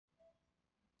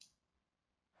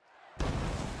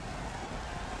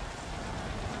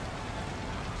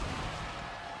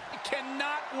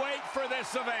cannot wait for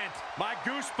this event. My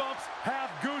goosebumps have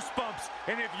goosebumps,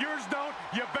 and if yours don't,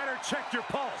 you better check your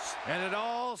pulse. And it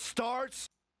all starts...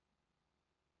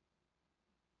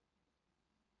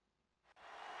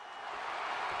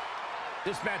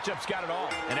 This matchup's got it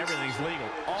all, and everything's legal.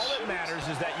 All that matters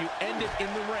is that you end it in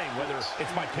the ring, whether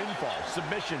it's by pinfall,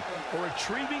 submission, or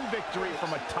retrieving victory from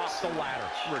atop the ladder.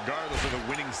 Regardless of the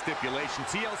winning stipulation,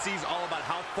 TLC is all about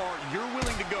how far you're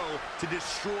willing to go to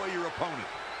destroy your opponent.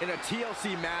 In a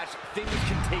TLC match, things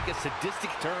can take a sadistic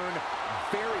turn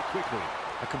very quickly.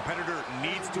 A competitor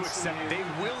needs to accept they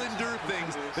will endure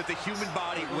things that the human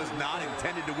body was not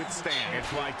intended to withstand.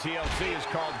 It's why TLC is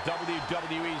called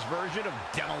WWE's version of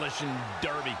Demolition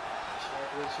Derby.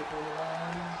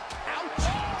 Ouch!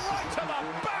 Oh, right to the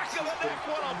back of the neck.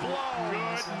 What a blow.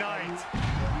 Good night.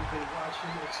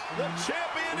 The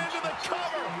champion into the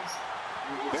cover.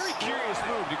 Very curious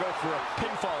move to go for a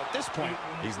pinfall at this point.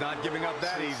 He's not giving up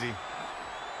that easy.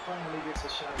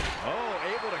 Oh,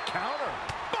 able to counter.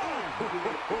 Oh,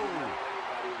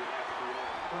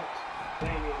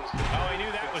 he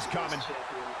knew that was coming. Oh,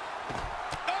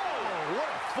 what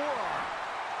a forearm.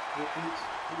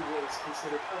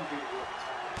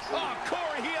 Oh,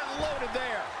 Corey, he unloaded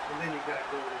there.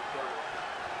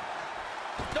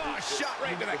 Oh, shot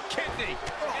right to the kidney.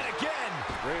 And again.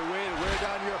 Great way to wear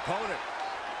down your opponent.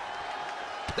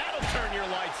 That'll turn your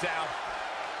lights out.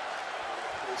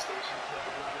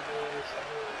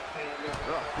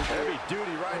 Oh, heavy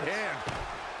duty right hand.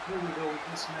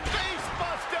 Face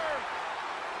buster!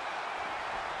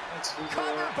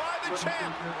 Covered by the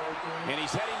champ. And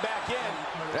he's heading back in.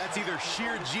 That's either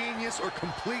sheer genius or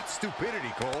complete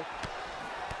stupidity, Cole.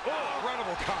 Oh,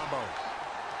 incredible combo.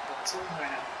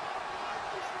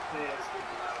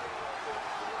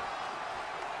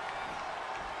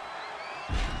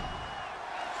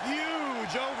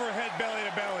 Huge overhead belly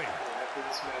to belly.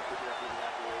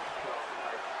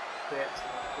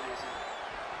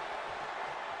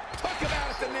 Took him out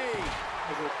at the knee.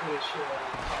 Big boot.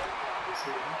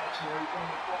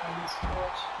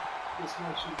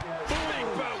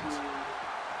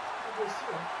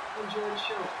 Enjoy the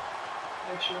show.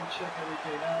 Make sure to check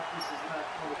everything out. This is not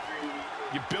for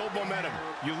You build momentum.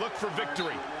 You look for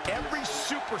victory. Every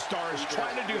superstar is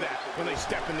trying to do that when they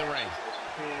step in the ring.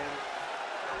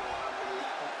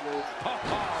 Oh,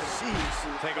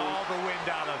 jeez. Take all the wind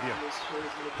out of you.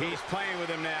 He's playing with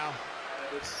him now.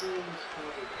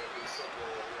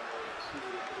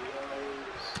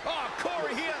 Oh,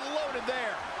 Corey, he unloaded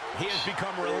there. He has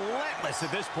become relentless at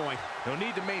this point. He'll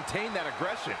need to maintain that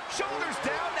aggression. Shoulders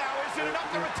down now. Is it enough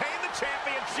to retain the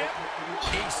championship?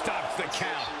 He stops the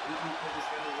count.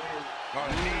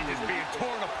 Our knee is being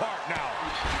torn apart now.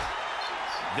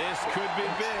 This could be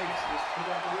big.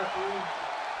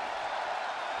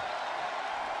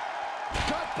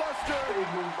 Gutbuster! Big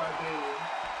move by Dani.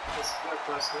 This is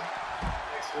Gutbuster.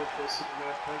 Next one for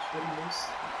Superman punch, but he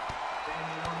missed.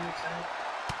 Dani on the attack.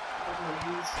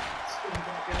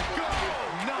 Go!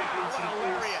 No! What a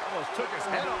lariat. Almost took his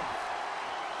head off.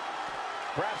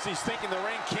 Perhaps he's thinking the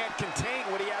ring can't contain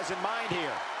what he has in mind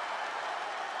here.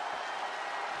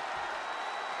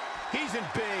 He's in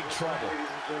big trouble.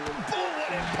 Boom,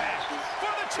 what impact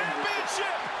for the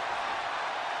championship!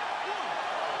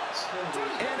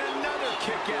 And another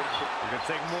kick out. You can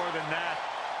take more than that.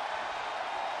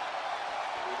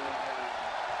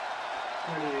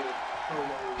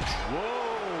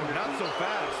 Whoa, not so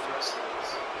fast.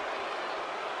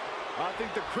 I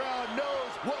think the crowd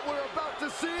knows what we're about to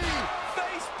see.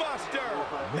 Face buster.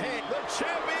 Man, the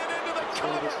champion into the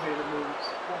cover.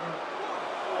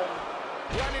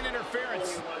 Running interference.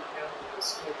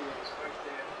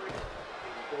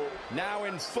 Now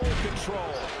in full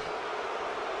control.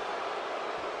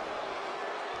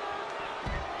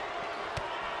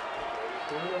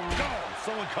 No,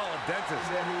 someone call a dentist.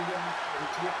 Is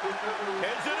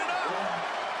it enough?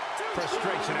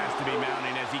 Frustration has to be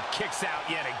mounting as he kicks out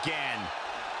yet again.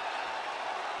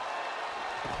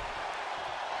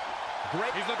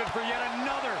 Great. He's looking for yet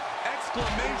another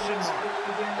exclamation mark.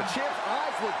 The champ's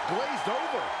eyes look glazed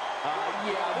over.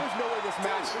 Yeah, there's no way this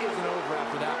match isn't over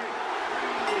after that.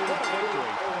 What a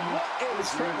victory. What a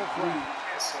triple threat.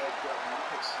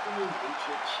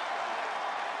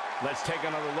 Let's take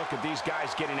another look at these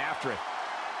guys getting after it.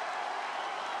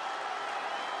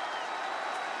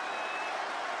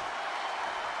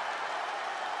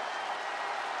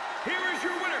 Here is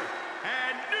your winner,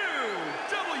 and new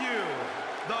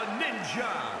the Ninja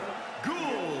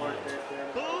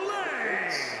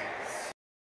Blaze.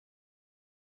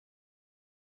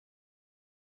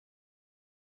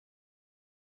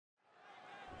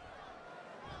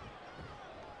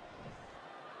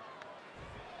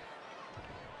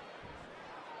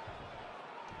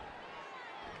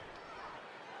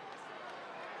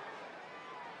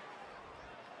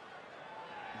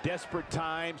 Desperate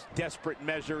times, desperate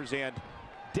measures, and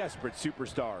desperate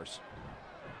superstars.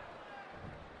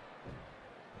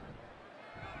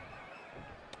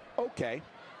 Okay.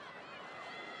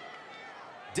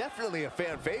 Definitely a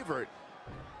fan favorite.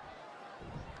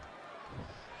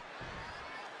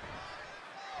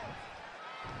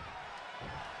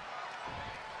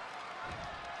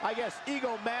 I guess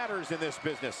ego matters in this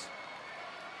business.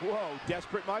 Whoa,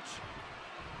 desperate much?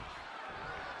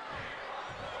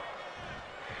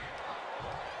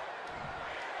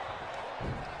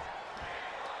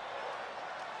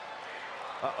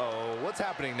 Uh-oh, what's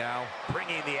happening now?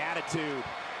 Bringing the attitude.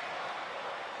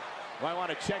 Well, I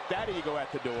want to check that ego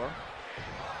at the door.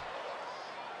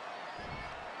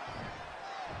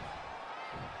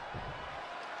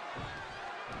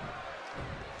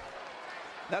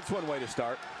 That's one way to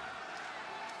start.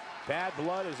 Bad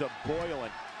blood is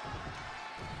a-boiling.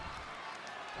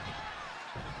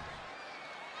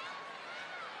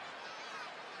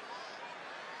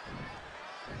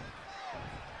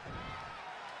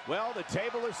 Well, the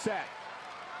table is set.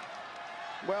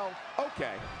 Well,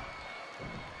 okay.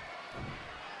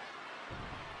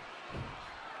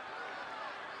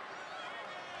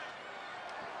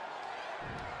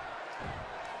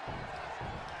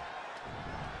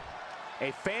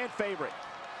 A fan favorite.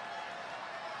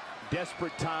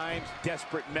 Desperate times,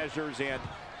 desperate measures, and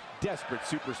desperate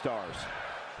superstars.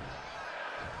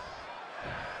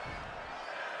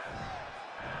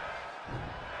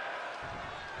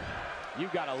 You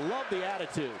gotta love the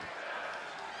attitude.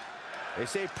 They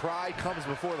say pride comes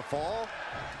before the fall.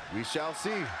 We shall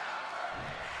see.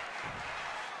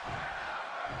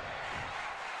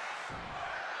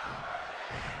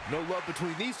 No love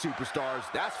between these superstars,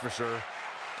 that's for sure.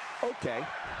 Okay.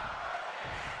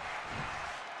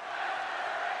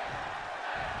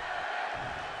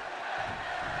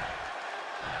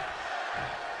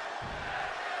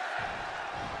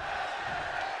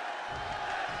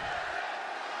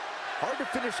 Hard to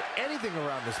finish anything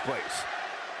around this place.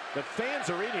 The fans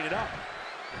are eating it up.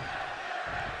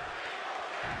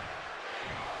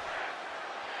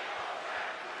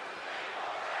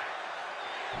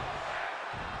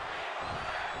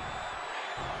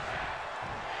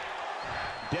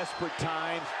 Desperate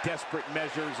times, desperate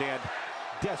measures, and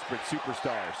desperate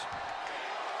superstars.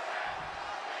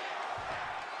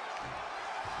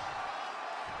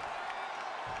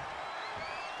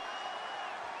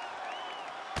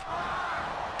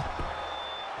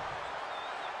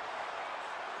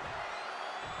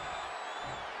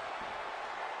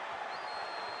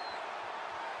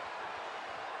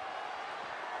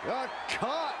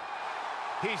 Cut!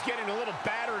 He's getting a little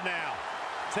battered now.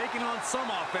 Taking on some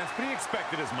offense, but he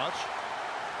expected as much.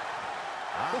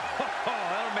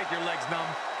 That'll make your legs numb.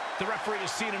 The referee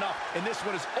has seen enough, and this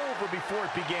one is over before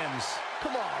it begins.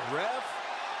 Come on, ref.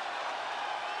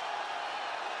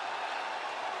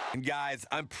 And guys,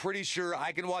 I'm pretty sure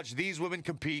I can watch these women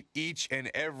compete each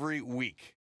and every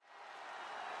week.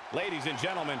 Ladies and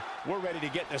gentlemen, we're ready to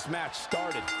get this match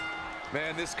started.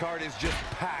 Man, this card is just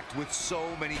packed with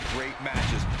so many great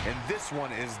matches, and this one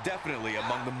is definitely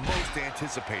among the most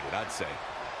anticipated, I'd say.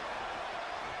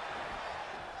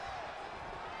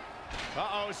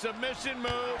 Uh-oh, submission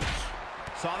move.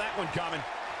 Saw that one coming.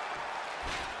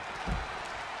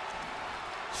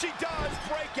 She does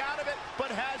break out of it,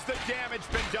 but has the damage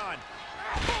been done?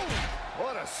 Boom!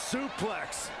 What a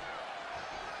suplex.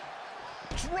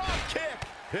 Drop kick.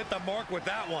 Hit the mark with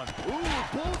that one.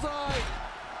 Ooh, bullseye.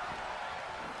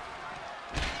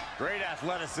 Great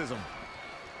athleticism.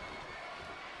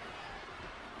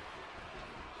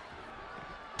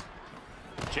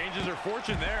 Changes her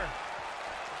fortune there.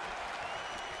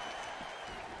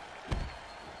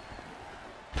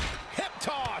 Hip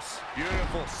toss.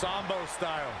 Beautiful Sambo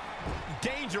style.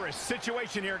 Dangerous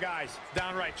situation here, guys.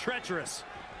 Downright treacherous.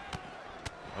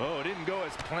 Oh, it didn't go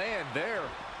as planned there.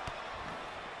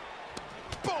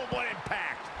 Boom, what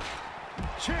impact.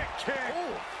 Chick kick.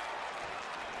 Oh.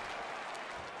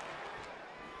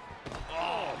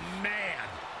 Oh, man.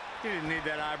 He didn't need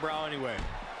that eyebrow anyway.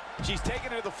 She's taken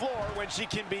to the floor when she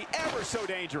can be ever so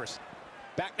dangerous.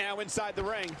 Back now inside the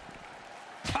ring.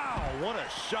 Pow, what a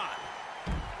shot.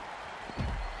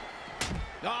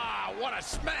 Ah, what a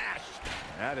smash.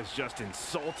 That is just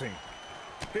insulting.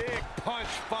 Big punch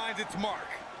finds its mark.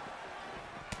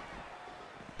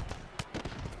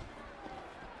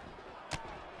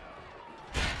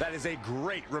 That is a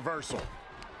great reversal.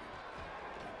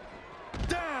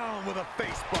 Down with a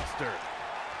face buster.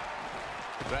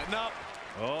 Setting up.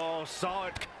 Oh, saw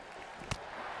it.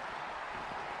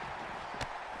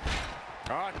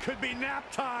 Oh, it could be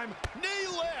nap time. Knee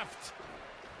lift.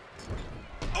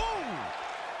 Oh!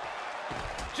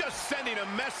 sending a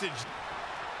message.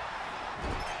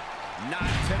 Not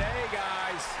today,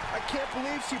 guys. I can't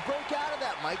believe she broke out of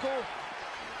that, Michael.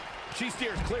 She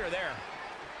steers clear there.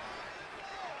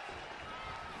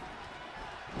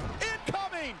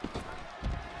 Incoming!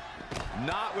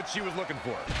 Not what she was looking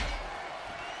for.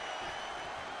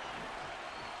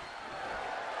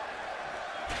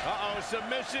 Uh-oh,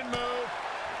 submission move.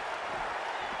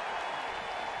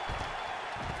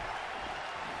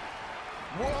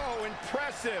 Whoa,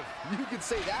 impressive. You could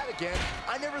say that again.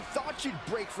 I never thought she'd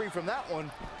break free from that one.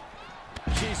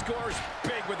 She scores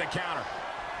big with the counter.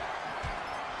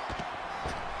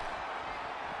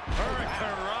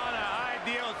 Hurricanrana, ay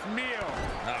Dios mío.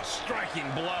 A striking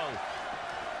blow.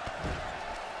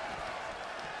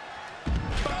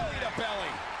 Belly to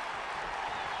belly.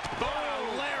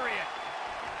 Boom, lariat.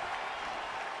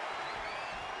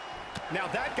 Now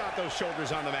that got those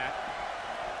shoulders on the mat.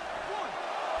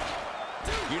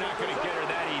 You're not going to get her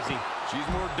that easy. She's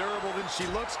more durable than she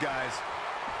looks, guys.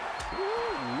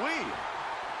 Woo-wee.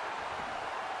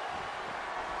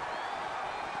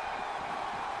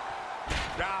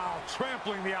 Now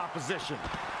trampling the opposition.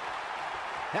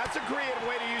 That's a creative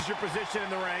way to use your position in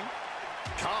the ring.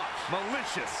 Gosh.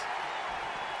 Malicious.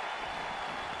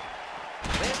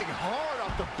 Landing hard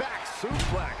off the back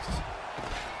suplex.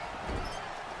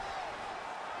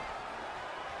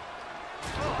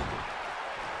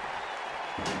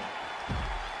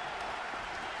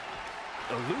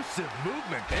 Elusive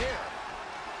movement there.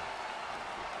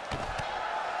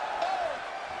 Oh!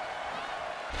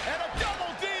 And a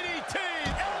double DDT!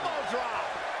 Elbow drop!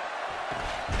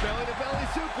 Belly-to-belly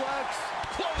suplex.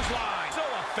 Clothesline! So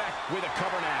effect with a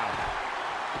cover now.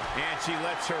 And she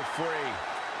lets her free.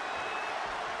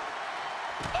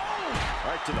 Oh!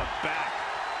 Right to the back.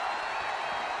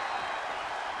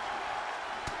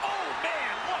 Oh,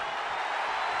 man, what?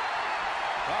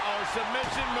 Uh-oh,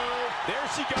 submission move. There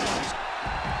she goes.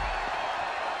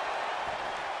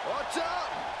 Watch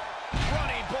out!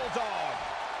 Running bulldog.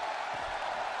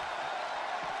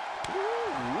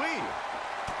 Woo-wee.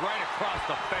 Right across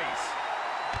the face.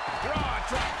 Raw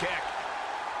drop kick.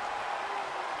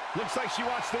 Looks like she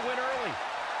wants to win early.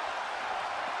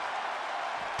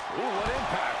 Ooh, what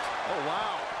impact. Oh,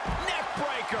 wow. Neck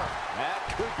breaker. That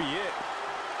could be it.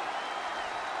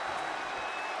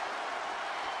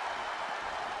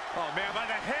 Oh, man, by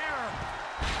the hair.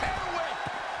 Hair whip.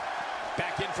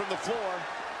 Back in from the floor.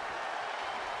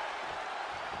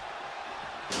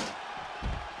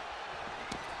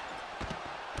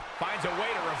 Finds a way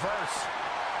to reverse.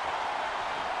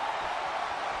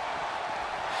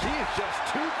 She is just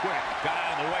too quick. Got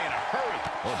out of the way in a hurry.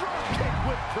 Drop kick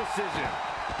with precision.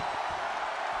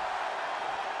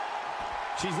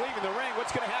 She's leaving the ring.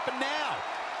 What's going to happen now?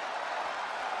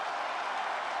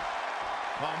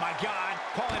 Oh, my God.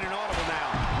 Calling an audible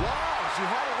now. Wow, she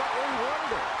had it right where he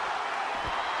wanted her.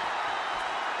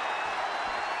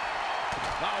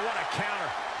 Oh, what a counter.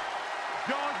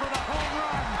 Going for the home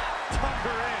run. Tuck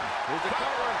her in. Here's the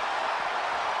cover.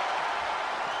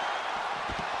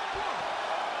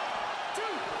 1, 2,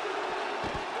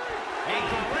 3. A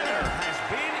competitor has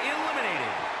been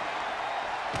eliminated.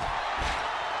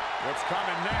 What's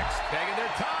coming next? Taking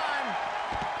their time.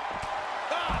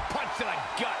 Ah, punch to the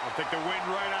gut. Will take the wind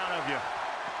right out of you.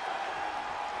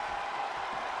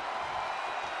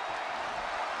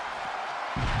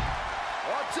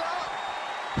 Watch out.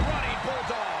 Running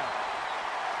bulldog.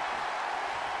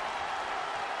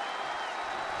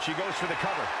 She goes for the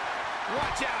cover.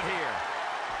 Watch out here.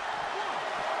 1,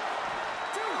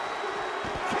 2,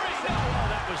 3. Oh,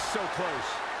 that was so close.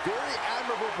 Very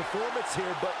admirable performance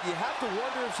here, but you have to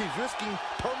wonder if she's risking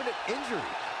permanent injury.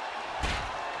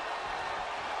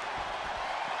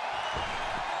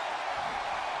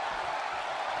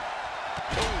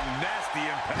 Oh, nasty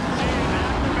impact. And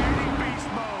activating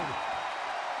beast mode.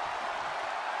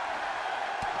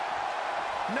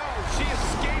 No, she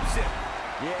escapes it.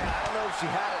 Yeah, I don't know if she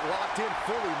had it locked in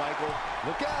fully, Michael.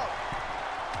 Look out.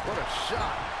 What a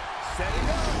shot. Setting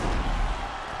up.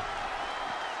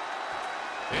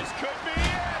 This could be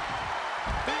it.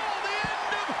 Oh, the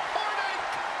end of heartache.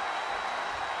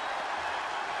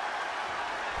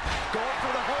 Going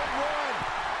for the home run.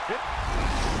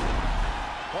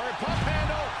 Or a pump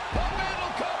handle. Pump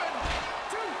handle coming.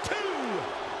 Two.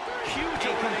 Huge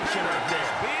elimination right there.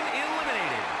 Been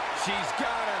eliminated. She's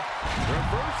got her.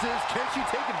 Reverses. Can she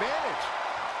take advantage?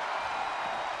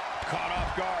 Caught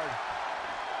off guard.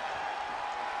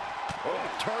 Oh,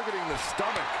 targeting the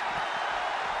stomach.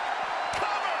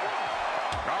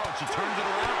 Oh, and she turns it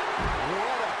around.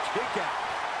 What a kick out.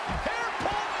 Hair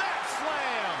pull mat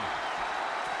slam.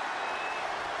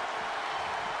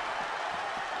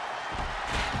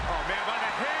 Oh,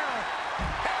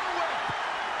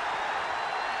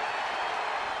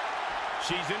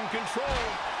 she's in control.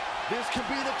 This could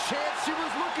be the chance she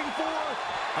was looking for.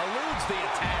 Eludes the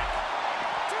attack.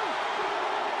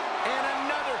 And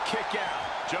another kick out.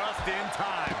 Just in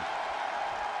time.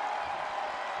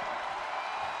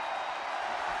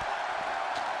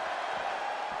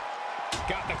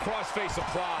 Got the crossface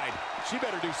applied. She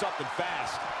better do something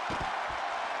fast.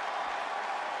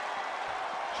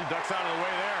 She ducks out of the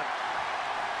way there.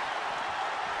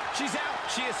 She's out.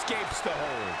 She escapes the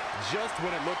hold. Just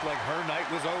when it looked like her night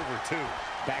was over, too.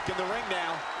 Back in the ring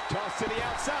now. Toss to the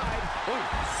outside. Ooh,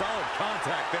 solid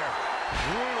contact there.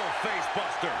 Brutal face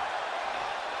buster.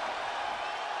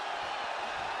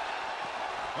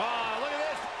 Oh, look at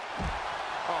this.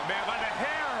 Oh, man, by the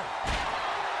hair.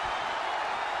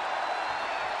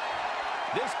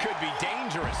 This could be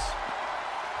dangerous.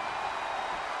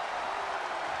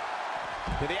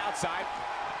 To the outside.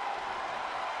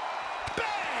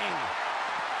 Bang!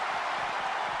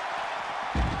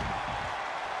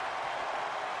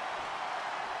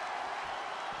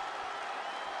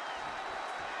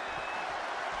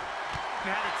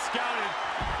 Had it scouted.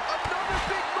 Another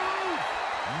big move.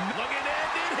 Looking to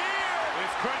end it here.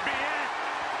 This could be it.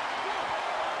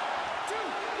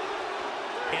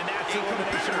 And that's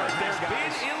elimination right there,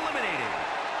 guys. Been eliminated.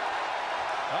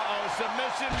 Uh-oh,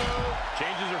 submission move.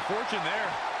 Changes her fortune there.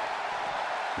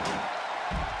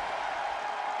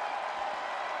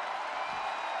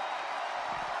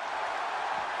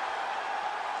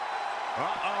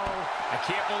 Uh-oh. I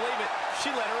can't believe it. She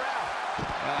let her out.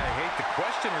 I hate to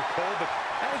question her, Cole, but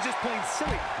that was just plain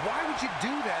silly. Why would you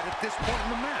do that at this point in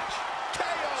the match?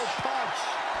 KO punch.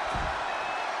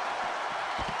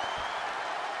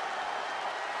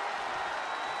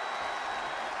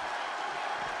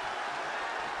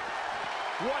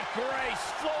 What grace.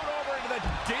 Float over into the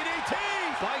DDT.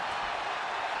 Fight.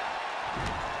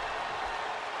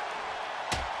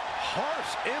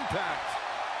 Harsh impact.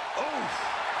 Oof.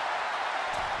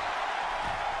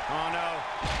 Oh, no.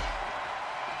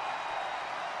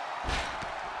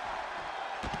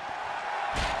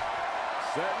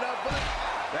 Setting up, but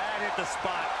That hit the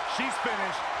spot. She's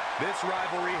finished. This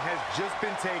rivalry has just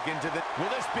been taken to the...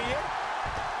 Will this be it?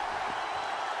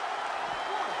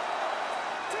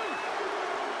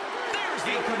 There's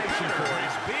the elimination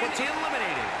has been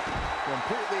eliminated.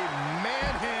 completely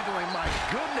manhandling, my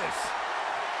goodness.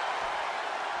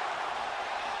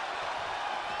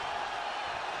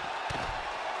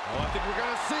 Oh, I think we're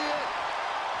going to see it.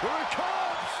 Here it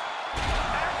comes.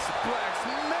 X-Plex,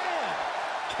 man.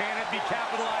 Can it be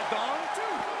capitalized on?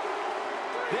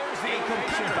 There's the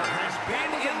competitor has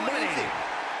been eliminated.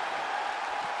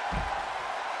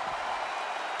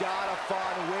 Gotta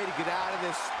find a way to get out of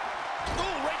this.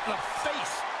 Ooh, right in the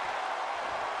face.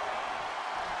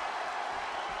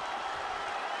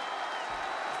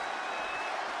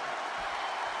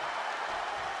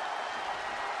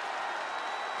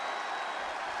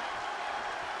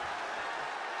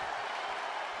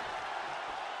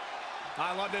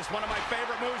 I love this, one of my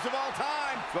favorite moves of all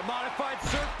time. The modified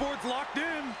surfboard's locked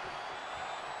in.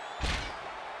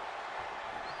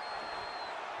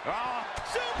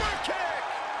 Super kick!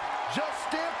 Just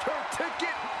stamped her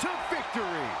ticket to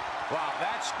victory. Wow,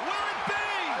 that's... Will it be?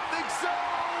 I think so.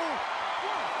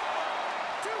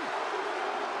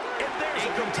 If there's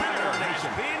a Competitor has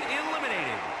elimination. been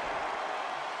eliminated.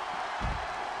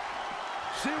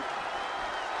 Shoot.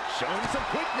 Showing some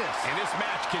quickness. And this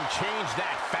match can change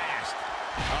that fast.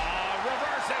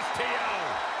 Reverse STO.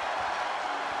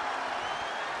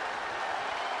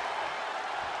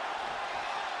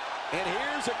 And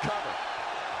here's a cover.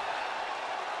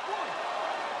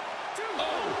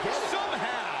 Oh,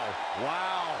 somehow.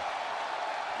 Wow.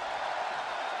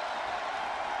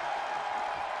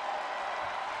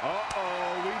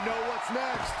 Uh-oh, we know what's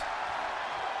next.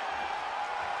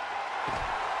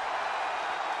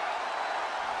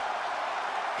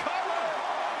 Cover.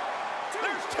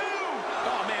 There's two.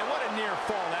 Oh, man, what a near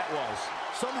fall that was.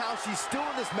 Somehow she's still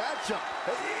in this matchup.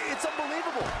 It's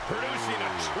unbelievable. Producing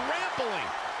a trampling.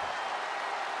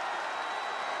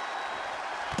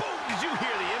 Boom, did you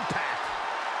hear the impact?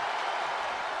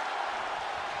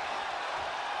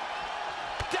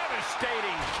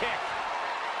 Devastating kick.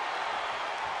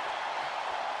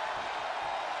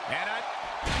 And a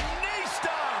knee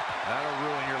stop. That'll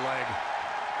ruin your leg.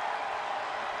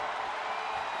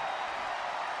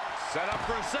 Set up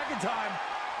for a second time.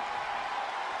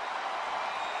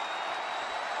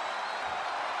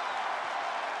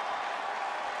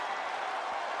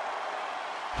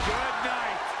 Good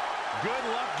night. Good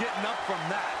luck getting up from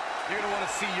that. You're going to want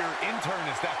to see your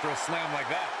internist after a slam like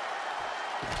that.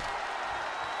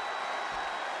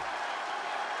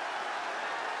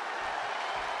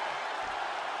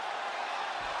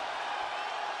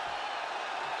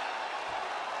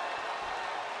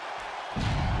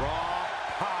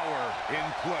 in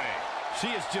play.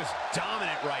 She is just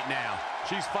dominant right now.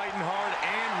 She's fighting hard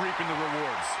and reaping the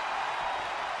rewards.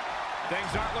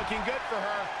 Things aren't looking good for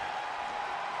her.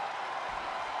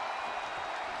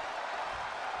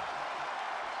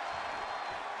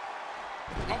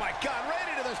 Oh my God,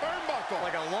 right into the turnbuckle.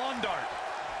 Like a lawn dart.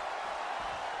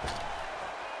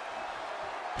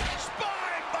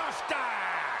 Spine buster!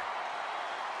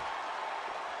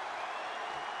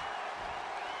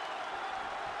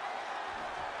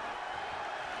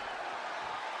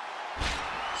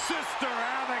 Sister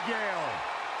Abigail.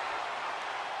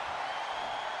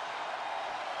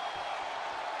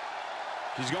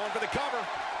 She's going for the cover.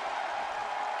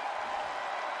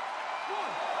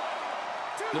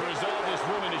 The resolve this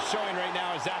woman is showing right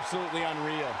now is absolutely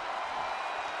unreal.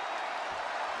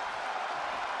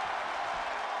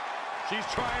 She's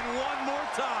trying one more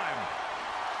time.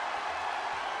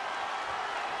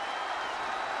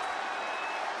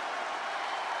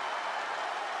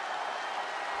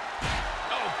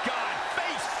 Oh, God,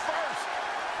 face first.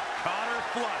 Caught her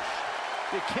flush.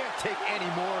 You can't take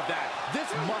any more of that. This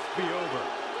must be over.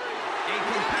 A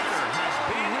competitor has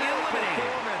been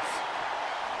eliminated.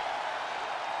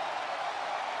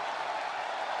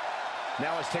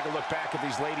 Now let's take a look back at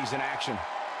these ladies in action.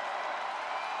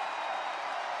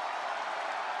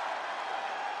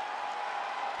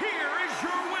 Here is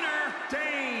your winner,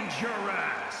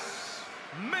 Dangerous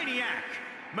Maniac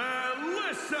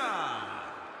Melissa.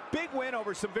 Big win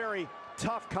over some very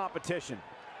tough competition.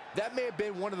 That may have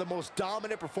been one of the most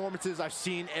dominant performances I've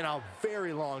seen in a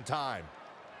very long time.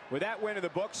 With that win in the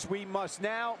books, we must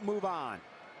now move on.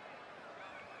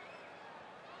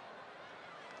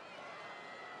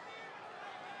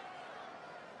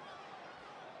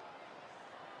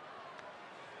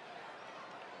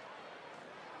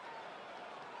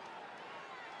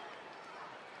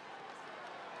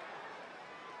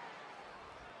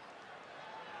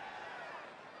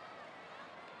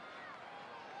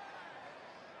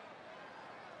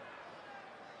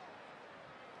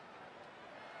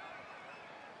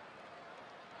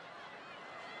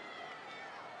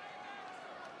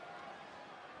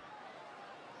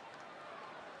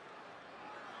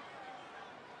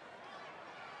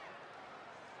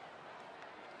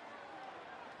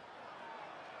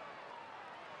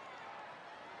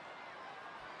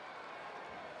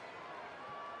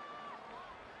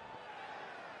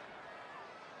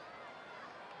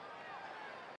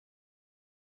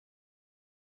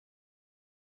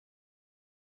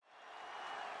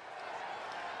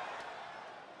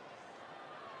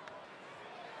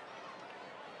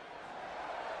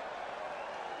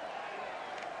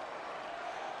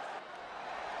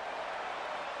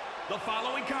 The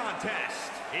following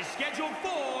contest is scheduled for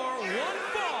one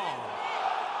fall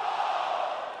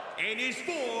and is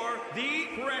for the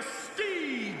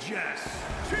prestigious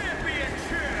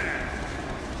championship.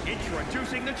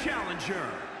 Introducing the challenger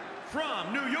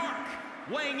from New York,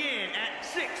 weighing in at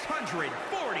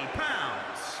 640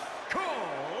 pounds,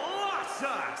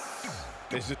 Colossus.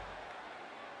 This is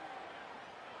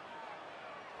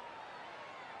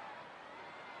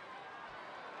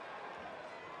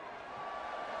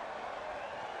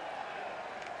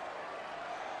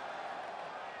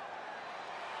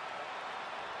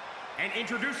And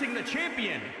introducing the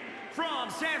champion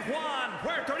from San Juan,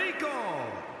 Puerto Rico,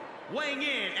 weighing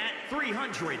in at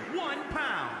 301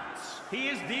 pounds. He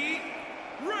is the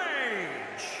Rage.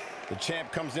 the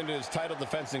champ comes into his title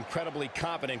defense incredibly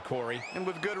confident, Corey. And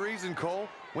with good reason, Cole.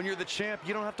 When you're the champ,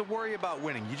 you don't have to worry about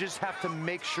winning. You just have to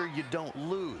make sure you don't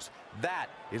lose. That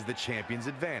is the champion's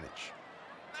advantage.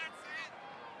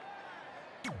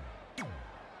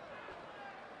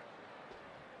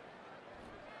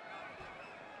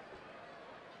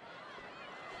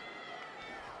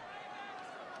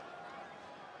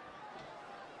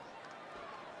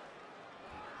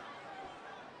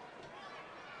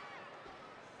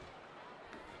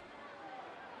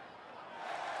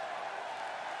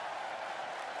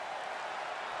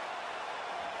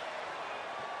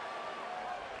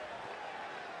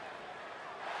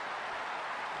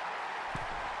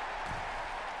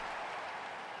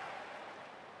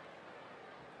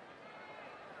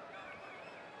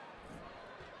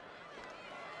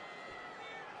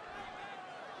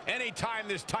 Anytime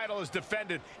this title is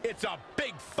defended, it's a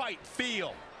big fight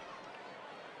feel.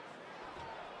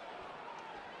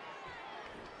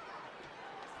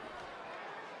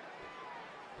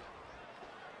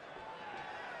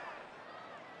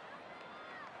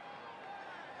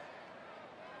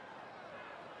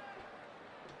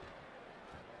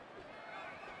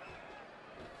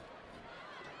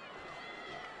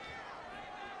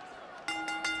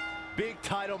 big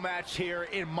title match here.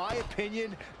 In my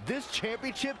opinion, this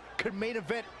championship could main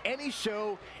event any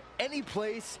show, any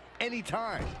place,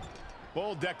 anytime.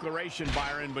 Bold declaration,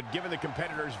 Byron, but given the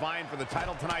competitors vying for the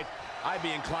title tonight, I'd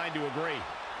be inclined to agree.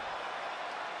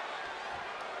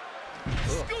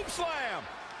 Scoop slam!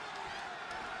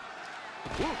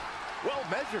 Ooh, well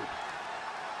measured.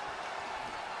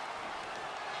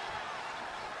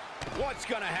 What's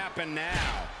gonna happen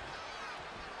now?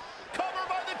 Cover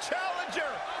by the challenger!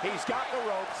 He's got the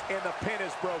ropes and the pin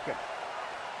is broken.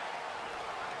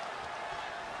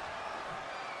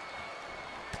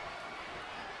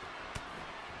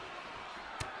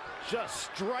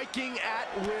 Just striking at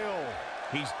will.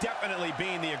 He's definitely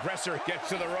being the aggressor. Gets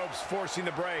to the ropes, forcing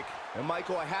the break. And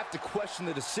Michael, I have to question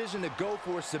the decision to go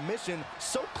for a submission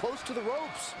so close to the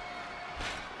ropes.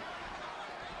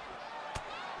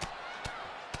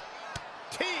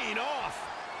 Teeing off.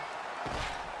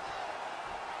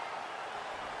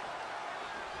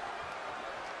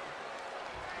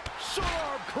 Short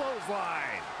arm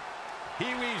clothesline.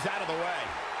 He weaves out of the way.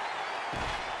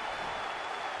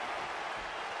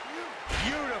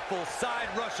 Beautiful side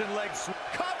Russian leg sweep.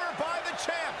 Covered by the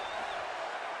champ.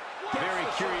 Very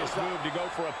curious move to go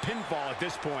for a pinfall at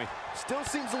this point. Still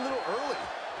seems a little early.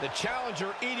 The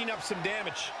challenger eating up some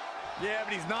damage. Yeah,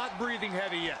 but he's not breathing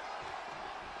heavy yet.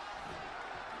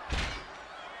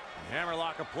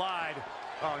 Hammerlock applied.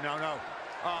 Oh, no, no.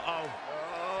 Uh-oh.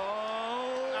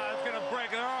 Oh, it's going to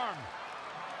break an arm.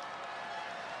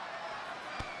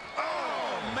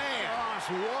 Oh, man. Gosh,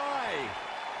 why?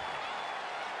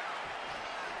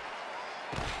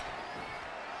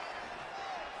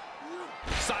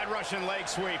 Side Russian leg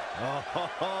sweep.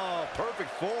 Oh, perfect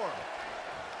form.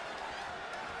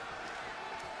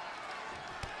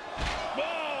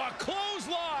 Oh, a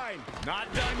clothesline.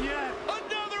 Not done yet.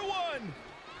 Another one.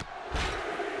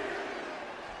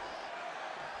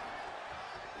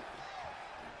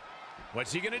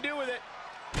 What's he going to do with it?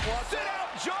 Sit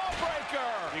out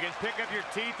jawbreaker. You can pick up your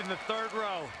teeth in the third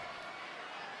row.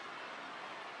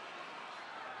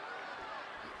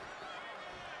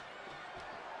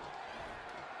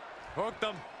 Hooked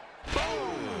them.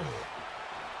 Boom!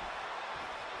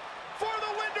 For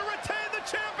the win to retain the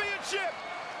championship!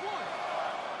 1,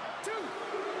 2.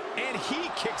 And he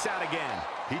kicks out again.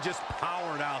 He just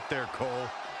powered out there, Cole.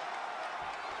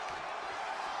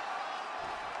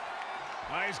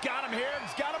 Oh, he's got him here.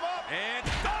 He's got him up. And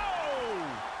oh!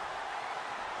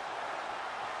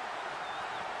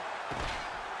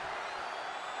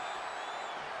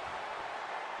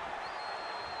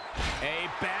 A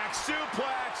back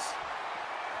suplex.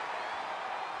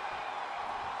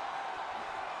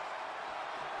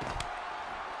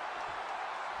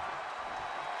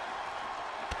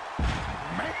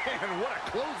 Man, what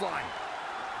a clothesline.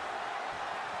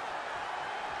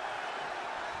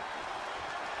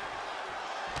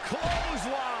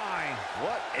 Clothesline.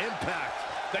 What impact.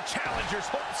 The challenger's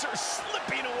hopes are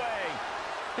slipping away.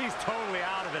 he's totally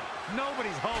out of it.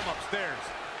 Nobody's home upstairs.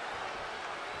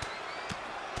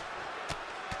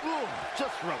 Ooh,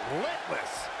 just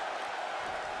relentless.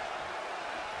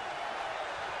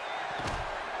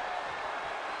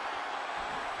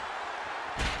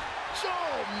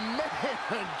 Oh,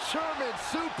 man, German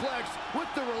suplex with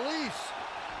the release.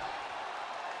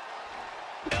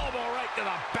 Elbow right to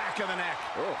the back of the neck.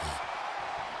 Oof.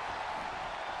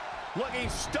 Looking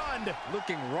stunned.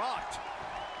 Looking rocked.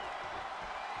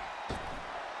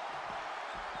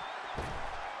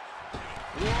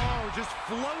 Whoa, just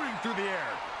floating through the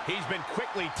air. He's been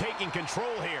quickly taking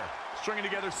control here. Stringing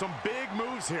together some big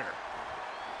moves here.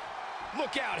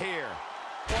 Look out here.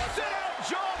 Sit out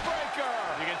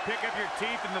jawbreaker. You can pick up your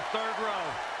teeth in the third row.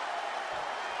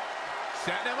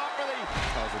 Setting him up for the...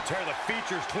 Oh, to tear the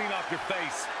features clean off your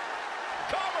face.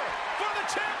 cover for the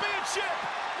championship.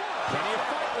 Plenty of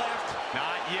fight left.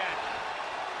 Not yet.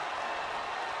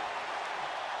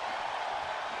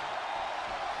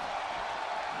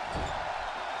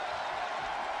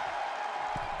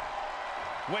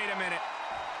 Wait a minute.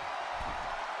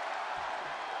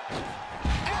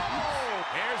 Oh!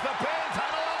 Here's the pin.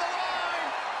 Title on the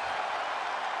line.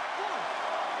 1,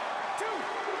 2.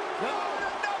 Oh,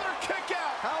 another kick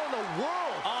out. How in the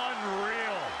world?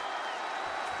 Unreal.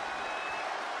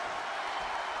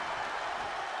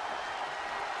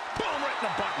 Boom, right in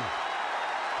the button.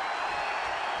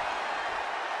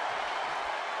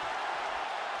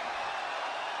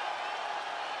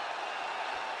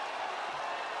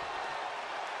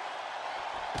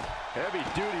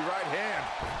 Heavy-duty right hand.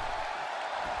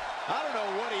 I don't know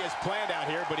what he has planned out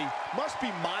here, but he must be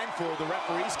mindful of the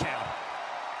referee's count.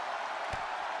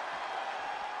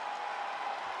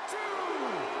 2.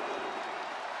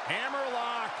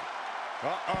 Hammerlock.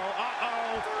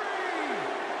 Uh-oh.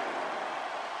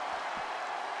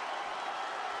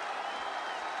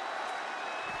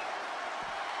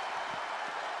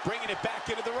 3. Bringing it back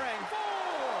into the ring. 4.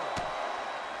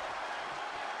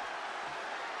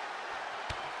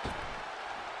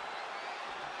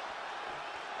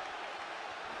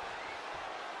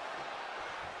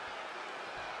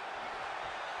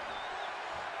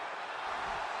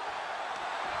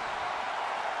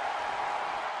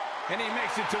 And he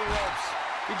makes it to the ropes.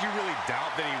 Did you really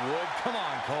doubt that he would? Come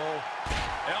on, Cole.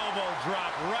 Elbow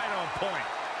drop right on point.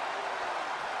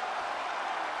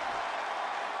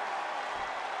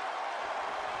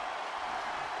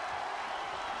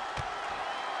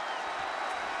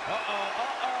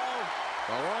 Uh-oh.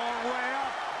 The wrong way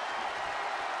up.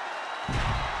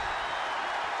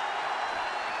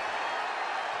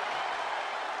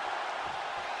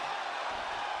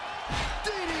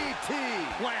 DDT!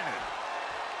 Planted.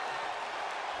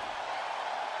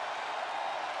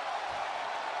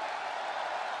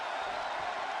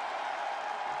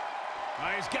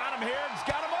 He's got him here. He's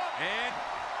got him up. And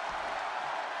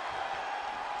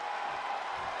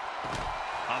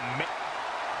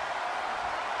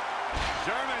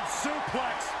German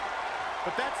suplex.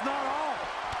 But that's not all.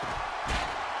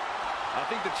 I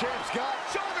think the champ's got.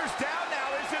 Shoulders down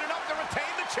now. Is it enough to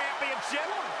retain the championship?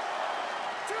 1,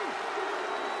 2,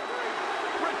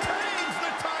 3. Retains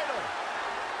the title.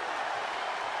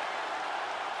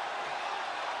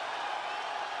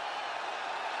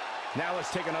 Now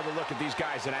let's take another look at these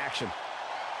guys in action.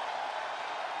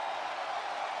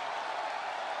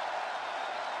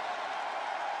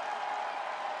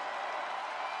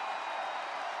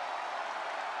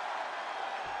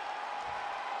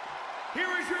 Here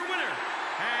is your winner,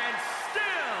 and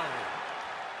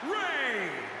still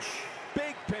Rage.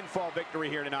 Big pinfall victory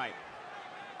here tonight.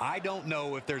 I don't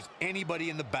know if there's anybody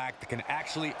in the back that can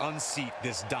actually unseat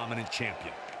this dominant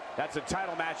champion. That's a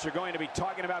title match you're going to be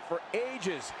talking about for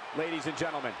ages, ladies and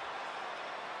gentlemen.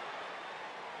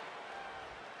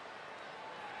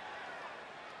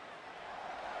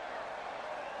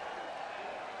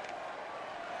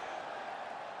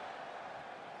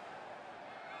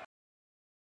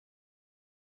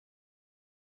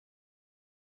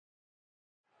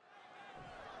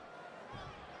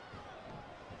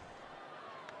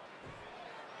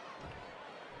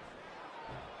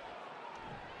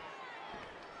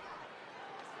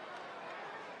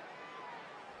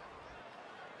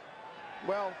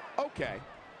 Well, okay.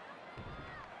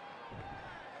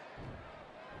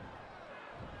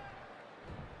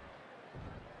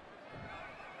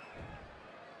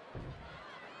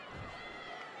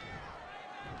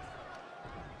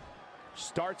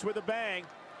 Starts with a bang.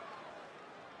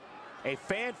 A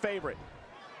fan favorite.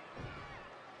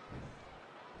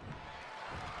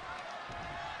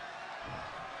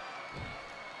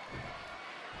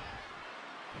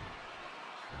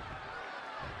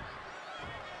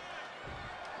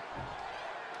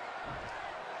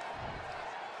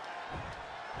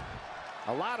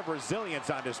 A lot of resilience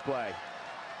on display.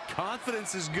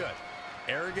 Confidence is good.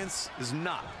 Arrogance is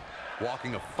not.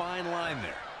 Walking a fine line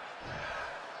there.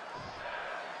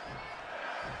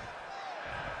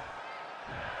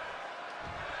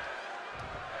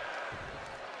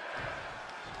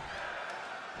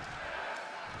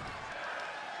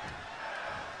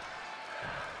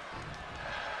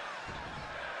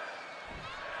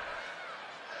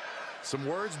 Some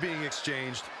words being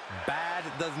exchanged. Bad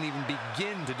doesn't even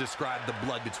begin to describe the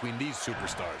blood between these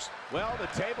superstars. Well, the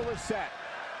table is set.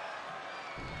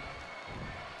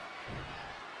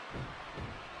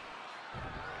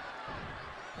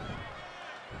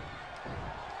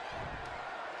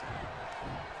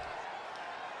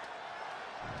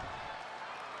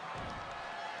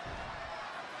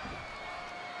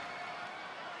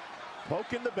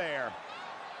 Poking the bear.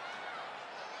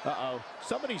 Uh-oh.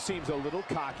 Somebody seems a little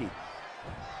cocky.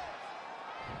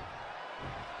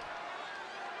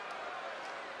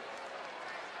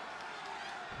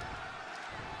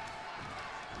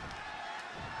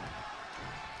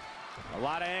 A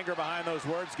lot of anger behind those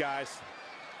words, guys.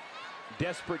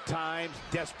 Desperate times,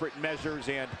 desperate measures,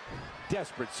 and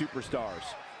desperate superstars.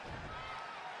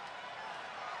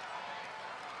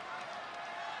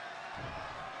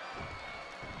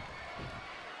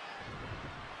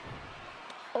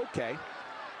 Okay.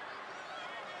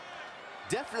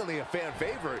 Definitely a fan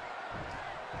favorite.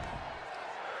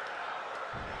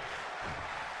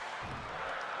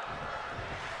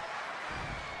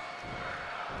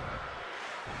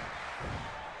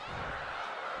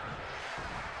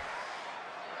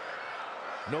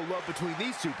 No love between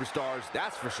these superstars,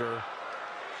 that's for sure.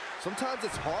 Sometimes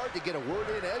it's hard to get a word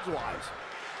in edgewise.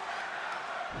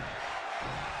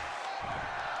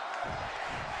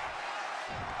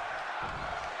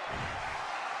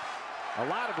 A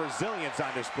lot of resilience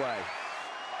on display.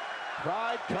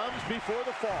 Pride comes before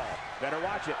the fall. Better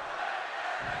watch it.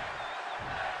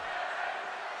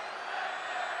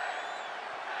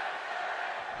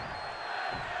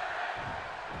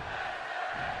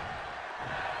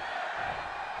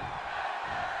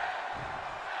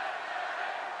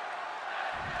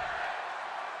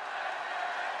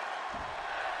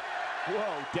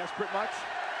 Whoa, desperate much?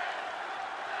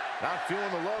 Not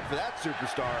feeling the love for that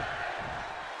superstar.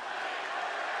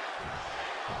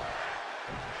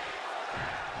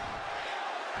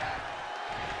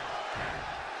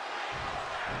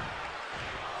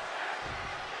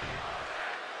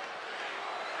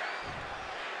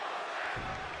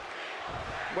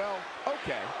 Well,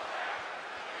 okay.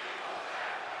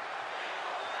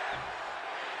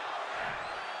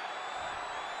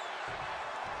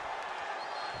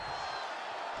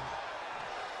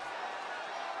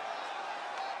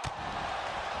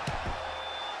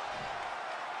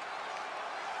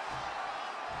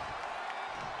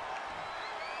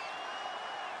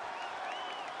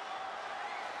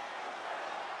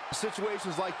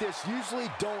 Situations like this usually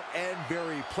don't end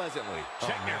very pleasantly.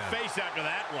 Check your face after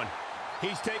that one.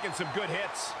 He's taken some good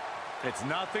hits. It's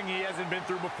nothing he hasn't been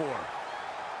through before.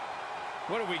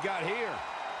 What do we got here?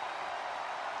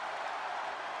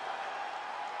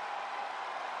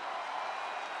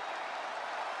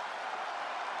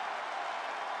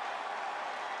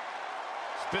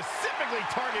 Specifically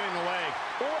targeting the leg.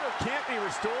 Order can't be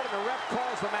restored, and the ref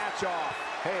calls the match off.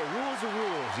 Hey, rules are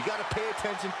rules. You got to pay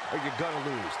attention or you're going to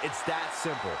lose. It's that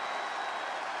simple.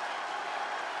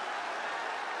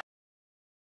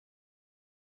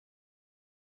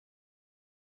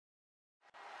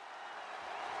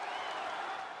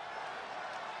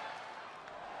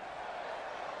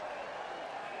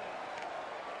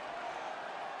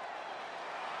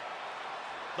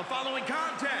 The following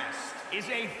contest is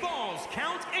a Falls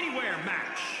Count Anywhere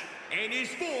match and is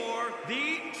for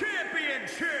the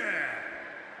championship.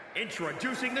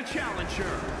 Introducing the challenger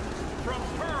from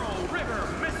Pearl River,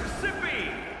 Mississippi,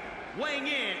 weighing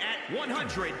in at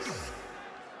 100.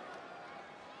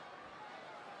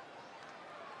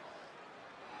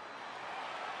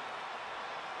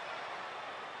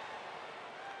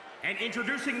 And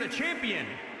introducing the champion,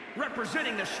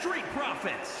 representing the Street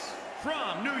Profits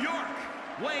from New York,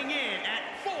 weighing in at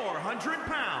 400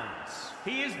 pounds.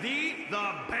 He is the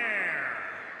Bear,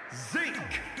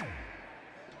 Zeke.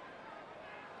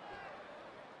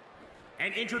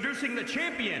 And introducing the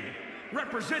champion,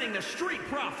 representing the Street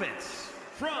Profits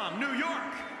from New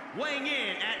York, weighing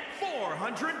in at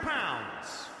 400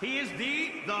 pounds. He is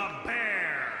the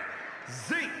Bear,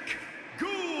 Zeke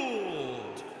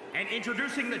Gould. And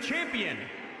introducing the champion,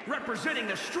 representing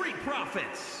the Street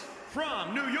Profits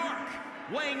from New York,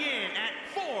 weighing in at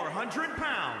 400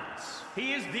 pounds.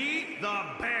 He is the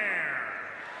Bear,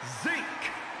 Zeke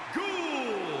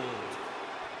Gould.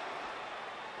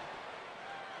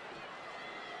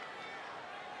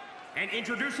 And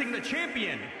introducing the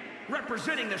champion,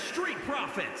 representing the Street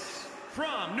Profits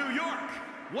from New York,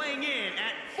 weighing in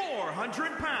at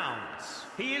 400 pounds.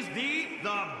 He is the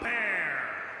Bear,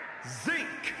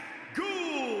 Zeke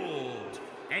Gould.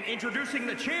 And introducing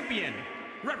the champion,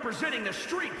 representing the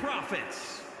Street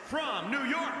Profits from New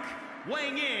York,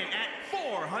 weighing in at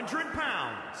 400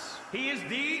 pounds. He is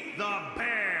the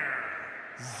Bear,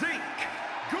 Zeke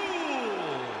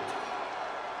Gould.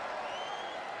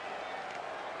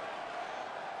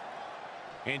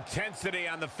 Intensity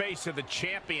on the face of the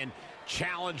champion.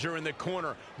 Challenger in the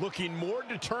corner, looking more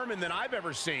determined than I've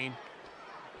ever seen.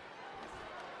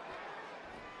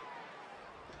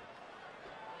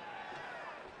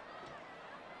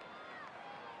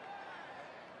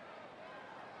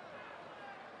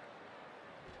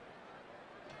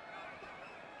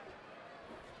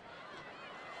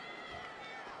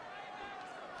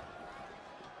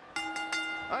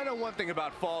 I know one thing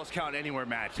about Falls Count Anywhere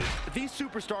matches. These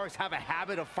superstars have a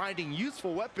habit of finding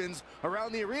useful weapons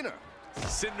around the arena.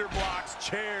 Cinder blocks,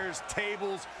 chairs,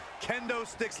 tables, kendo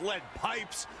sticks, lead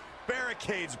pipes,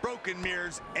 barricades, broken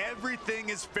mirrors. Everything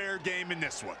is fair game in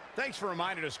this one. Thanks for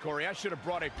reminding us, Corey. I should have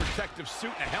brought a protective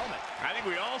suit and a helmet. I think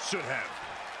we all should have.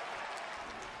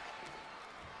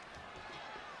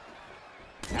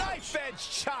 Knife edge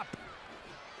chop.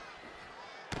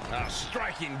 A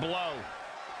striking blow.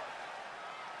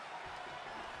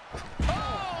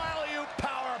 Oh, alley-oop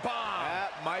power bomb.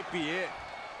 That might be it.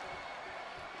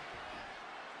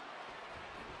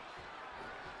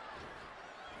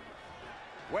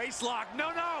 Waist lock,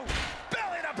 no.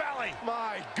 Belly to belly.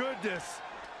 My goodness.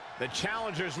 The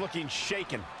challenger's looking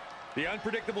shaken. The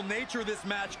unpredictable nature of this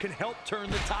match can help turn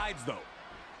the tides, though.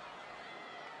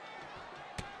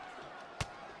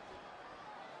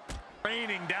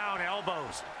 Raining down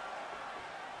elbows.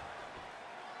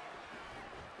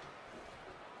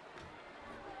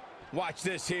 Watch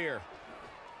this here.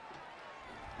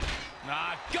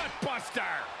 Gut buster.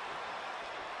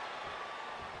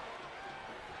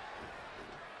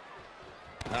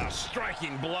 A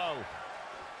striking blow.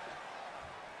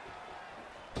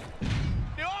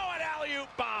 Oh, an alley-oop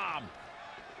bomb.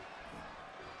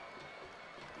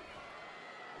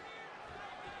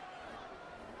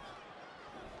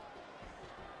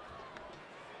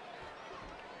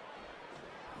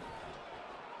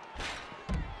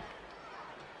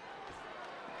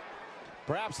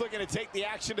 Perhaps looking to take the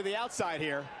action to the outside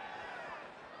here.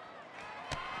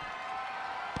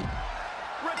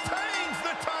 Retains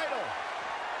the title.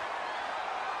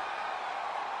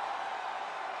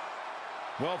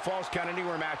 Well, falls count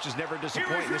anywhere matches never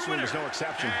disappoint. This one was no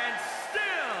exception. And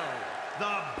still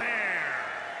the Bear,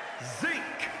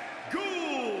 Zeke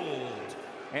Gould.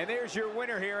 And there's your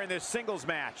winner here in this singles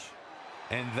match.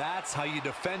 And that's how you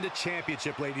defend a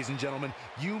championship, ladies and gentlemen.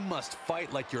 You must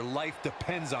fight like your life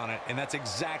depends on it, and that's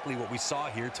exactly what we saw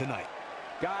here tonight.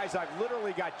 Guys, I've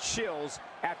literally got chills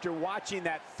after watching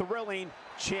that thrilling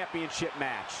championship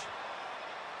match.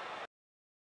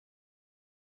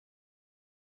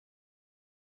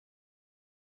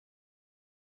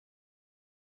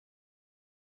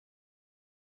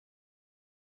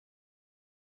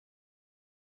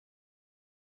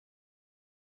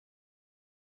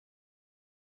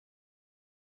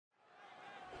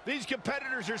 These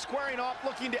competitors are squaring off,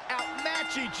 looking to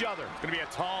outmatch each other. It's going to be a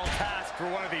tall task for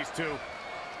one of these two.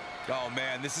 Oh,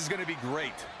 man, this is going to be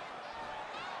great.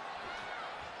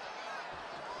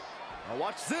 Now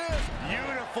watch this.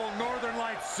 Beautiful Northern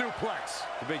Lights suplex.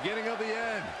 The beginning of the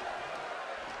end.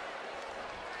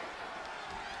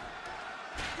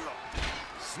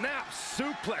 Snap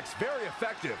suplex, very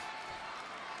effective.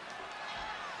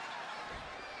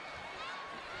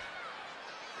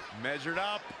 Measured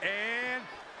up and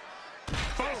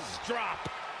boom, drop.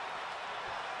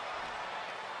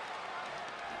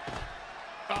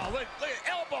 Oh, look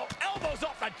at elbows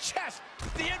off the chest.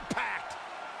 The impact.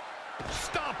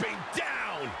 Stomping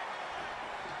down.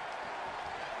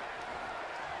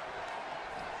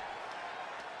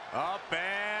 Up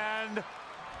and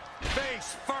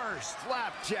face first.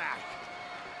 Flapjack.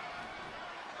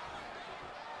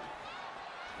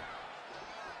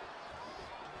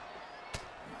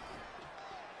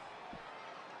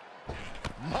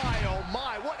 My, oh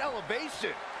my, what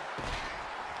elevation.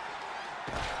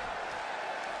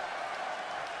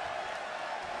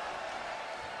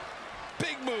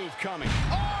 Big move coming.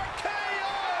 RKO!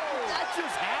 That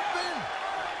just happened?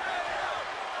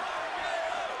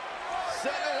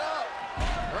 Set it up.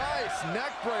 Nice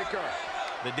neck breaker.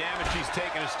 The damage he's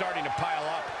taken is starting to pile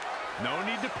up. No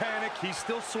need to panic. He's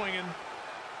still swinging.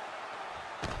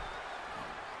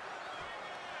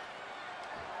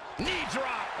 Knee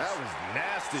drop. That was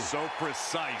nasty. So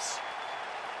precise.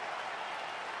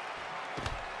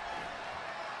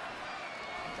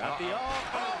 Got the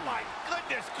oh my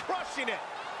goodness, crushing it.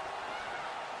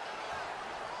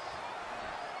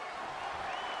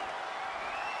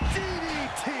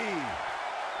 DDT.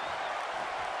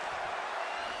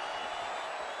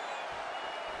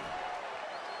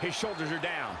 His shoulders are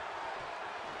down.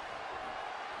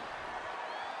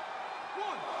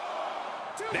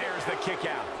 There's the kick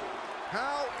out.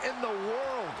 How in the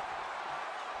world?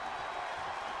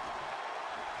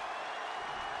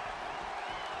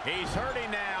 He's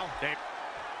hurting now.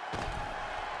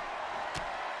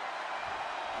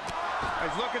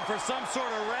 He's looking for some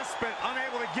sort of respite,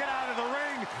 unable to get out of the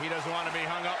ring. He doesn't want to be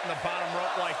hung up in the bottom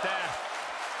rope like that.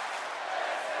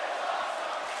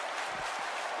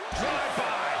 Drive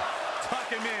by.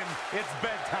 Tuck him in. It's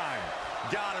bedtime.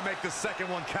 Gotta make the second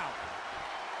one count.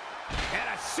 And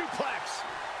a suplex.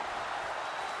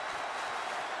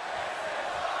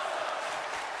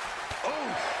 Oh.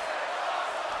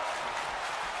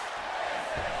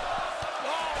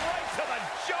 Oh, right to the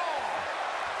jaw.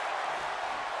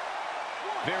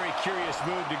 Very curious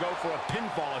move to go for a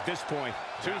pinfall at this point.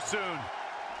 Too soon.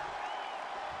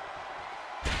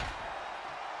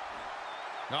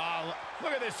 Oh,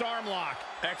 look at this arm lock.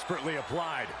 Expertly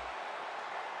applied.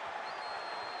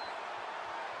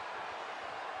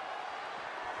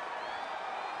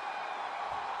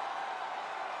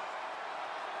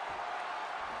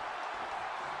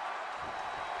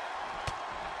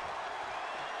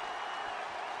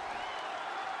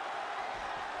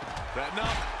 That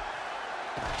enough?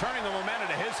 Turning the momentum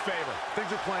to his favor. Things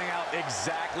are playing out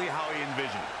exactly how he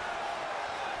envisioned.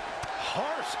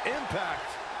 harsh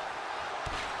impact.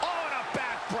 Oh, and a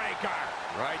backbreaker.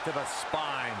 Right to the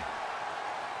spine.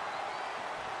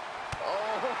 Oh,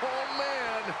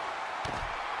 man.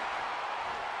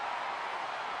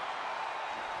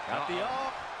 Got the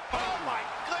oh my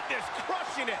goodness,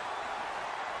 crushing it.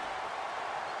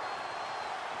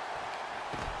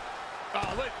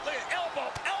 Oh, look,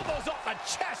 elbows off the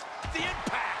chest, the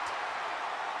impact.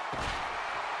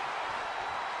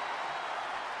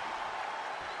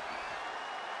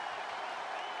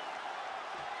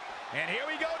 And here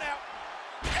we go now.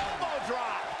 Elbow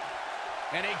drop.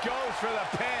 And he goes for the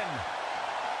pin.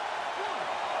 1,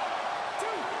 2,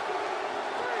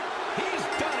 3. He's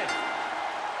done it.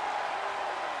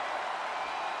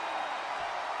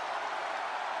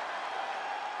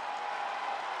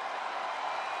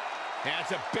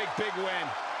 That's a big, big win.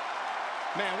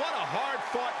 Man, what a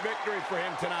hard-fought victory for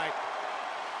him tonight.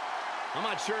 I'm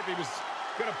not sure if he was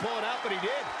going to pull it out, but he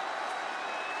did.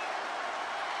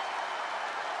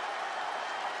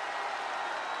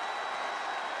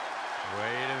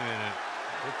 Wait a minute.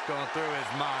 What's going through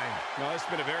his mind? No, it's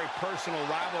been a very personal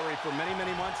rivalry for many,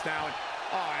 many months now. And,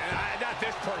 not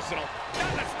this personal.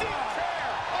 Not the steel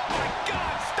chair. Oh, my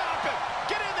God, stop him.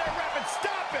 Get in there, ref, and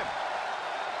stop him.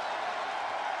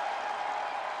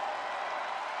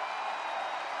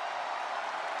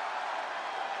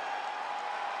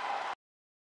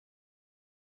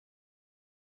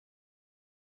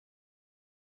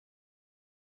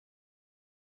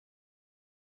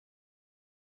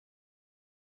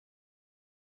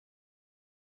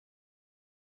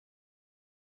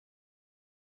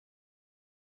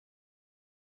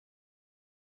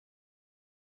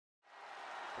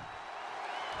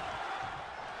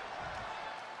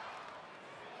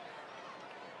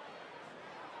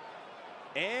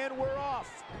 And we're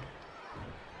off.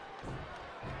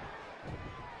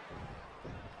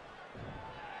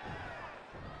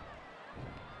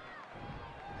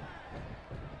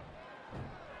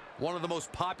 One of the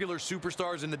most popular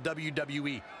superstars in the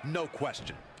WWE, no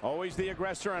question. Always the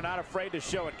aggressor and not afraid to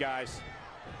show it, guys.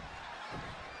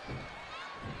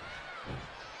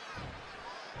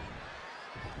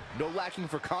 No lacking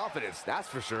for confidence, that's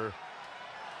for sure.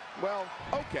 Well,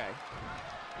 okay.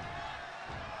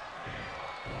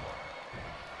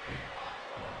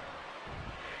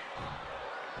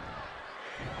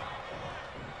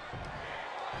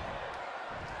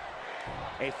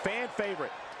 A fan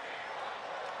favorite.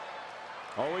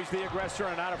 Always the aggressor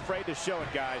and not afraid to show it,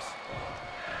 guys.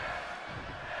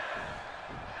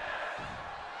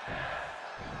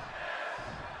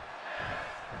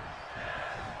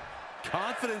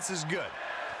 Confidence is good.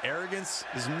 Arrogance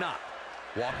is not.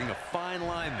 Walking a fine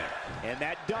line there. And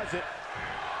that does it.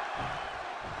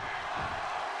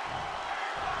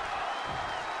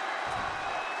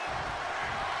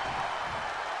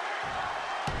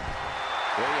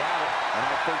 There you have it, and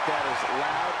I think that is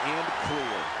loud and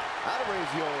clear. That'll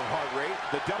raise the old heart rate.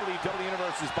 The WWE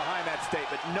Universe is behind that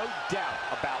statement, no doubt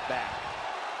about that.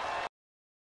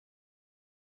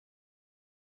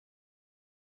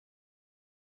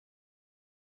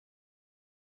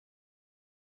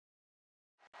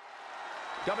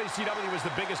 WCW was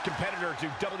the biggest competitor to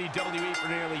WWE for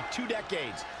nearly 2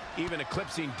 decades, even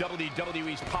eclipsing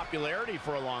WWE's popularity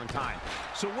for a long time.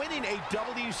 So winning a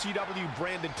WCW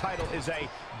branded title is a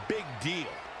big deal.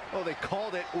 Oh, they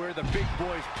called it where the big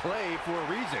boys play for a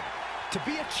reason. To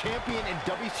be a champion in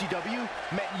WCW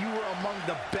meant you were among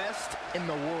the best in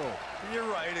the world. You're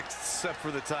right, except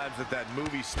for the times that that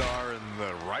movie star and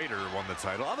the writer won the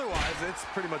title. Otherwise, it's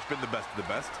pretty much been the best of the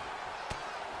best.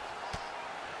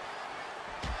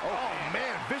 Oh,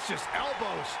 man, vicious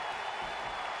elbows.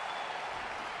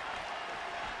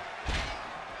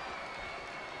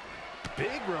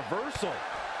 Big reversal.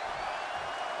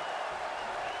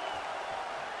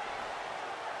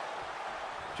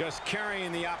 Just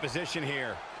carrying the opposition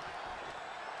here.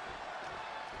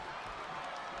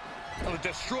 It'll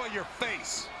destroy your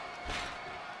face.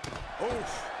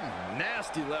 Oof,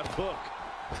 nasty left hook.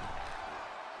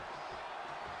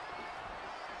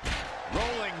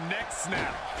 Rolling neck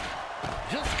snap.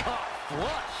 Just caught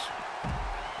flush.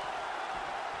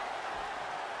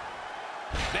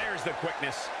 There's the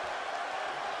quickness.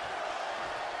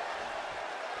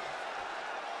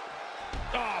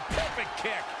 Oh, perfect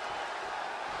kick.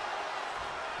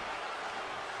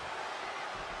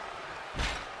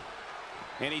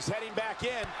 And he's heading back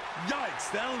in.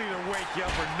 Yikes, that'll either wake you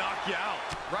up or knock you out.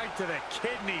 Right to the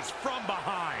kidneys from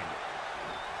behind.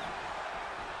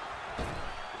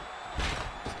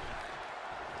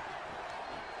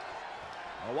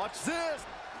 Oh, watch this.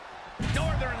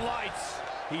 Northern Lights.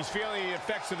 He's feeling the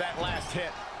effects of that last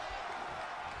hit.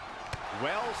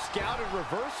 Well-scouted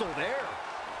reversal there.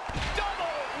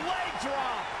 Double leg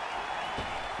drop.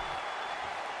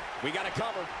 We got to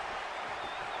cover.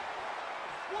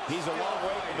 He's a long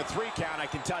way from the 3 count, I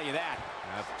can tell you that.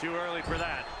 That's too early for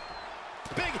that.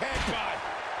 Big headbutt.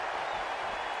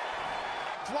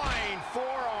 Flying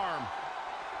forearm.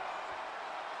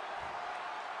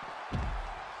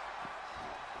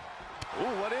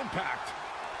 Ooh, what impact.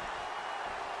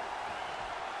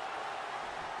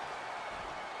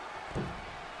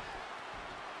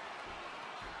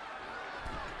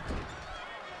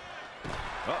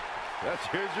 Oh,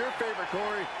 here's your favorite,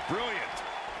 Corey. Brilliant.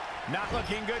 Not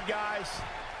looking good, guys.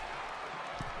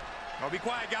 Oh, be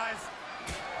quiet, guys.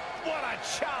 What a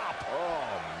chop. Oh,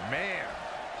 man.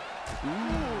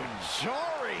 Ooh,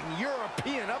 jarring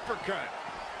European uppercut.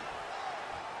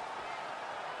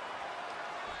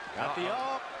 Got the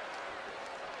up.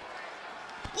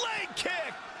 Leg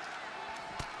kick.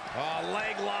 Oh,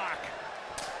 leg lock.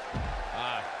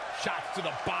 Shots to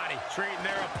the body. Treating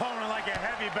their opponent like a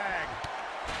heavy bag.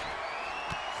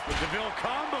 The DeVille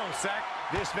combo, Sec.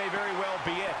 This may very well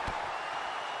be it.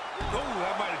 Oh,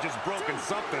 that might have just broken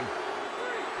something.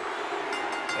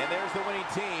 And there's the winning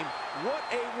team. What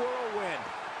a whirlwind.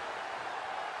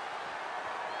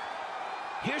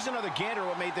 Here's another gander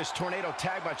what made this tornado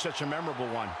tag match such a memorable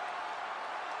one.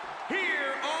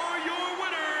 Here are your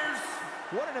winners.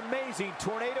 What an amazing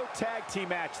tornado tag team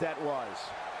match that was.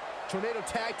 Tornado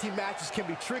tag team matches can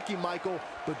be tricky, Michael,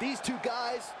 but these two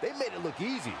guys, they made it look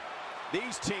easy.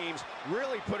 These teams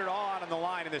really put it all out on the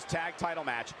line in this tag title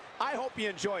match. I hope you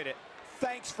enjoyed it.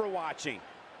 Thanks for watching.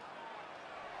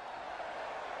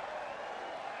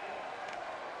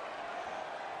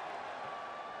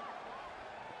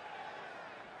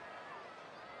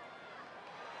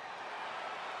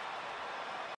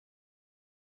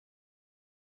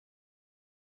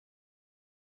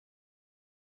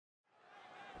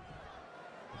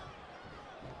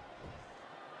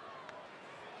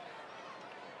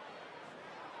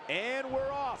 And we're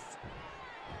off.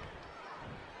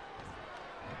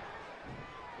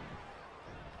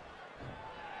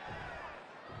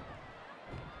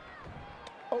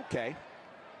 Okay.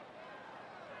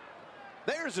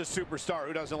 There's a superstar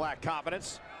who doesn't lack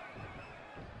confidence.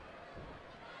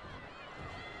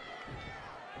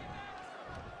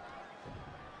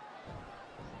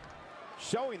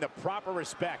 Showing the proper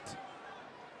respect.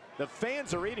 The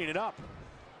fans are eating it up.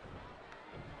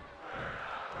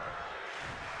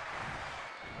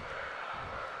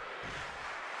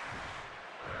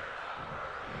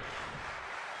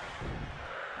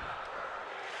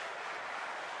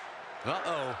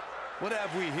 Uh-oh. What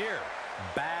have we here?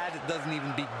 Bad doesn't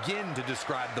even begin to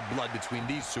describe the blood between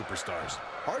these superstars.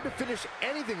 Hard to finish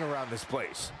anything around this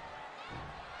place.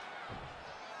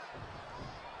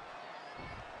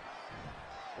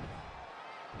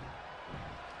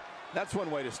 That's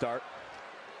one way to start.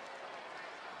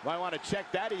 Might want to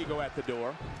check that ego at the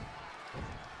door.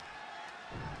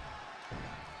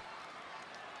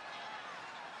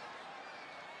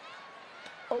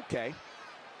 Okay.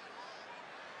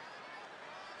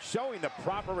 Showing the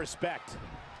proper respect.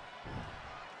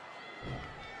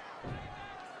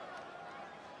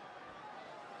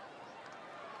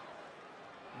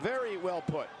 Very well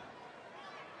put.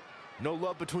 No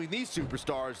love between these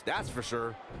superstars, that's for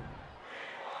sure.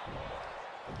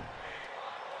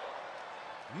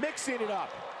 Mixing it up.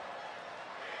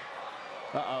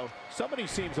 Uh-oh. Somebody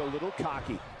seems a little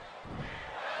cocky.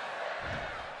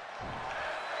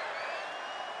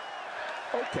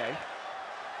 Okay.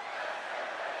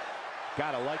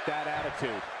 Gotta like that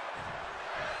attitude.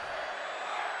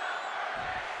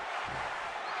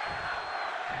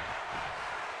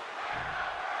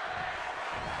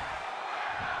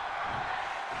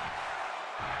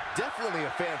 Definitely a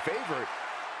fan favorite.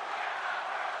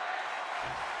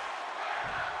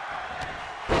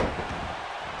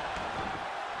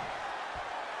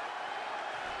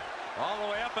 All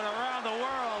the way up and around the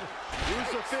world.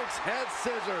 Crucifix head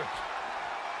scissors.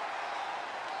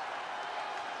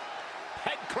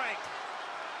 Head crank.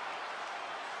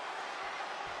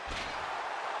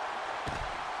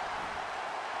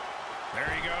 There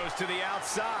he goes to the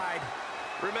outside.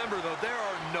 Remember, though, there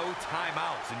are no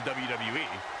timeouts in WWE.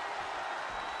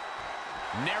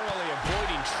 Narrowly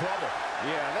avoiding trouble.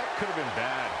 Yeah, that could have been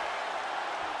bad.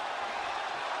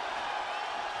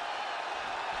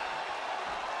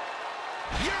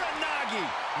 Uranagi.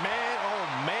 Man, oh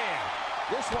man.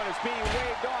 This one is being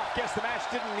waved off. Guess the match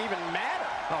didn't even matter.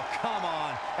 Oh, come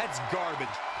on. That's garbage.